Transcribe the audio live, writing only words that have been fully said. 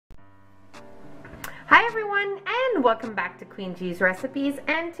Hi everyone, and welcome back to Queen G's Recipes.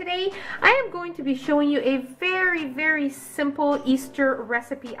 And today I am going to be showing you a very simple Easter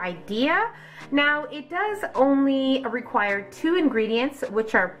recipe idea. Now it does only require 2 ingredients,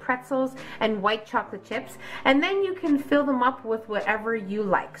 which are pretzels and white chocolate chips, and then you can fill them up with whatever you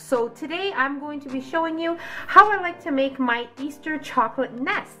like. So today I'm going to be showing you how I like to make my Easter chocolate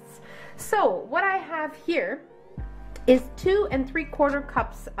nests. So what I have here is 2 3/4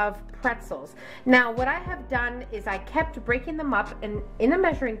 cups of pretzels. Now what I have done is I kept breaking them up in a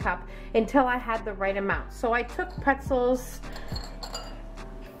measuring cup until I had the right amount. So I took pretzels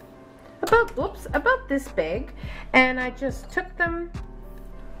about this big, and I just took them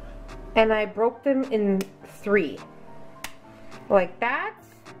and I broke them in 3 like that,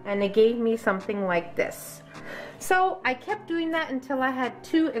 and it gave me something like this. So I kept doing that until I had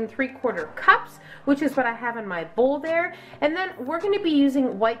 2 3/4 cups, which is what I have in my bowl there. And then we're going to be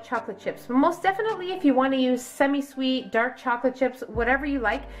using white chocolate chips. Most definitely, if you want to use semi-sweet, dark chocolate chips, whatever you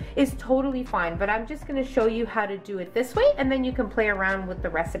like is totally fine. But I'm just going to show you how to do it this way, and then you can play around with the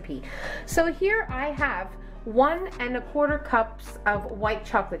recipe. So here I have 1 1/4 cups of white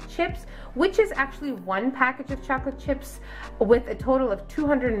chocolate chips, which is actually 1 package of chocolate chips with a total of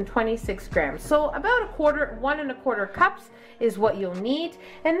 226 grams. So about 1 1/4 cups is what you'll need.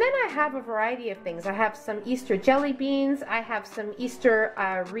 And then I have a variety of things. I have some Easter jelly beans, I have some Easter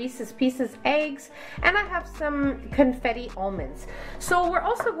Reese's Pieces eggs, and I have some confetti almonds. So we're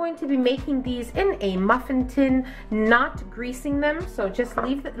also going to be making these in a muffin tin, not greasing them. So just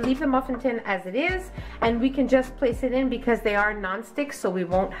leave the muffin tin as it is, and we can just place it in because they are non-stick, so we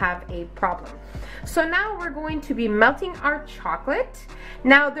won't have a problem. So now we're going to be melting our chocolate.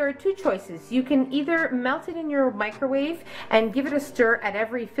 Now there are 2 choices. You can either melt it in your microwave and give it a stir at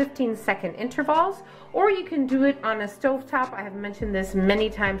every 15-second intervals, or you can do it on a stovetop. I have mentioned this many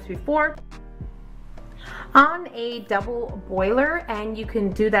times before, on a double boiler, and you can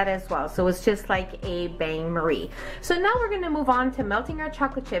do that as well. So it's just like a bain-marie. So now we're going to move on to melting our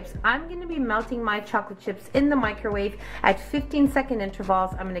chocolate chips. I'm going to be melting my chocolate chips in the microwave at 15-second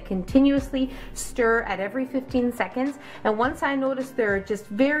intervals. I'm going to continuously stir at every 15 seconds, and once I notice there are just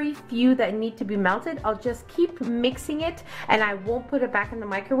very few that need to be melted, I'll just keep mixing it, and I won't put it back in the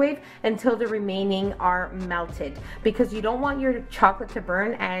microwave until the remaining are melted, because you don't want your chocolate to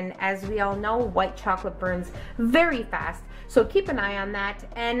burn, and as we all know, white chocolate burns very fast. So keep an eye on that,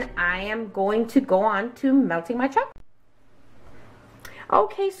 and I am going to go on to melting my chocolate.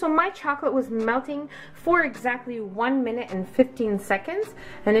 Okay, so my chocolate was melting for exactly 1 minute and 15 seconds,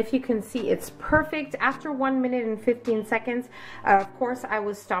 and if you can see, it's perfect. After 1 minute and 15 seconds, of course, I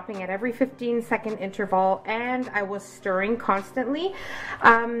was stopping at every 15-second interval, and I was stirring constantly.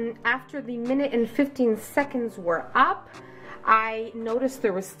 After the minute and 15 seconds were up, I noticed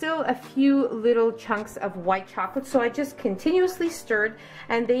there was still a few little chunks of white chocolate, so I just continuously stirred,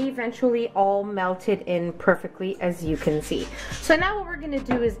 and they eventually all melted in perfectly, as you can see. So now what we're going to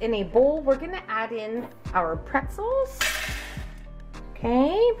do is, in a bowl, we're going to add in our pretzels,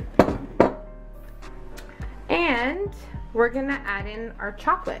 okay, and we're going to add in our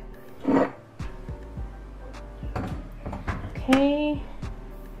chocolate, okay.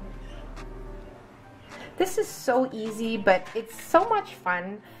 This is so easy, but it's so much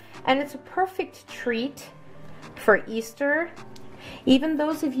fun, and it's a perfect treat for Easter. Even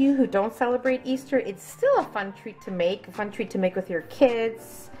those of you who don't celebrate Easter, it's still a fun treat to make with your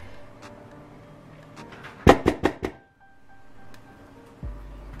kids.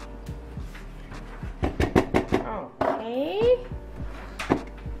 Okay.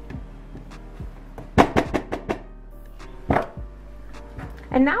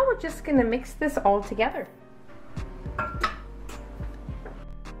 And now we're just going to mix this all together.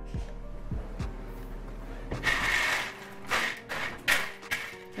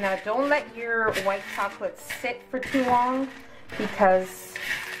 Now don't let your white chocolate sit for too long, because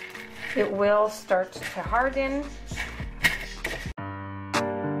it will start to harden.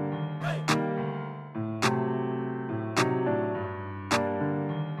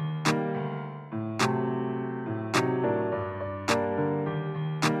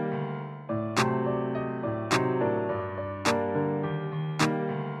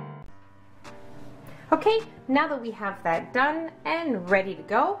 Okay, now that we have that done and ready to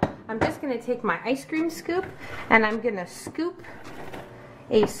go, I'm just going to take my ice cream scoop, and I'm going to scoop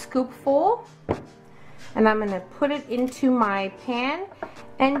a scoopful, and I'm going to put it into my pan,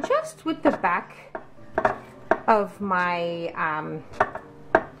 and just with the back of my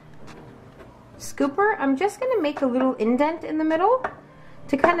scooper, I'm just going to make a little indent in the middle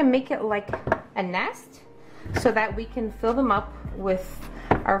to kind of make it like a nest, so that we can fill them up with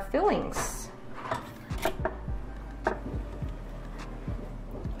our fillings.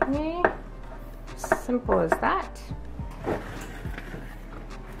 me. Simple as that.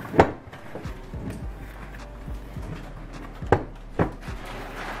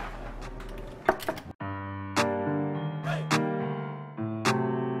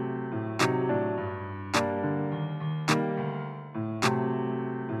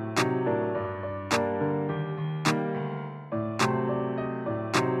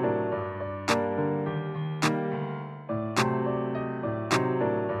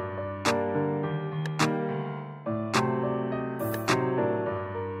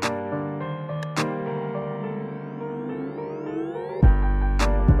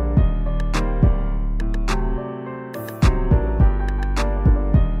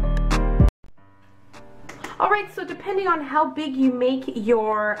 Alright, so depending on how big you make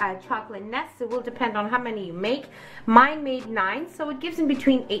your chocolate nests, it will depend on how many you make. Mine made 9, so it gives in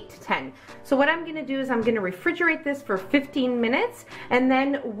between 8 to 10. So what I'm going to do is I'm going to refrigerate this for 15 minutes, and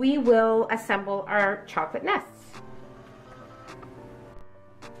then we will assemble our chocolate nests.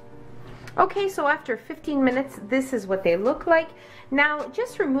 Okay, so after 15 minutes, this is what they look like. Now,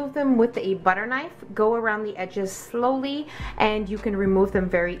 just remove them with a butter knife. Go around the edges slowly, and you can remove them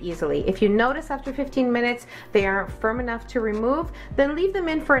very easily. If you notice after 15 minutes they aren't firm enough to remove, then leave them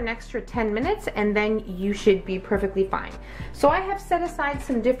in for an extra 10 minutes, and then you should be perfectly fine. So I have set aside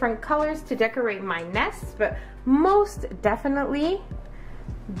some different colors to decorate my nests, but most definitely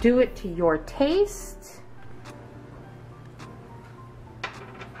do it to your taste.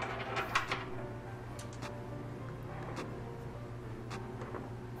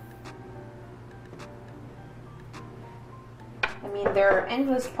 I mean, there are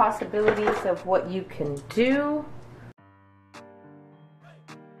endless possibilities of what you can do.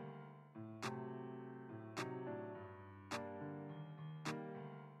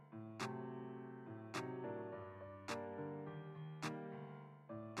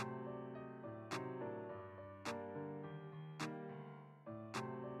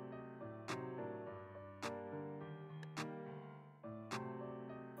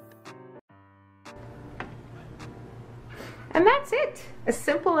 And that's it, as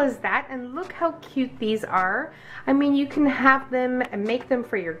simple as that. And look how cute these are. I mean, you can have them and make them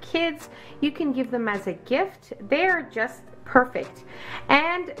for your kids. You can give them as a gift. They're just perfect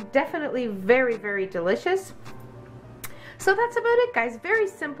and definitely very, very delicious. So that's about it, guys. Very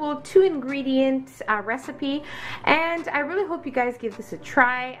simple 2-ingredient recipe, and I really hope you guys give this a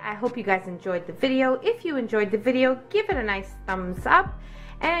try. I hope you guys enjoyed the video. If you enjoyed the video, give it a nice thumbs up.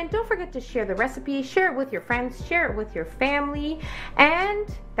 And don't forget to share the recipe, share it with your friends, share it with your family, and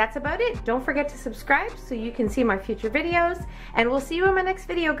that's about it. Don't forget to subscribe so you can see my future videos, and we'll see you in my next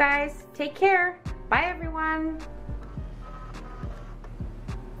video, guys. Take care. Bye, everyone.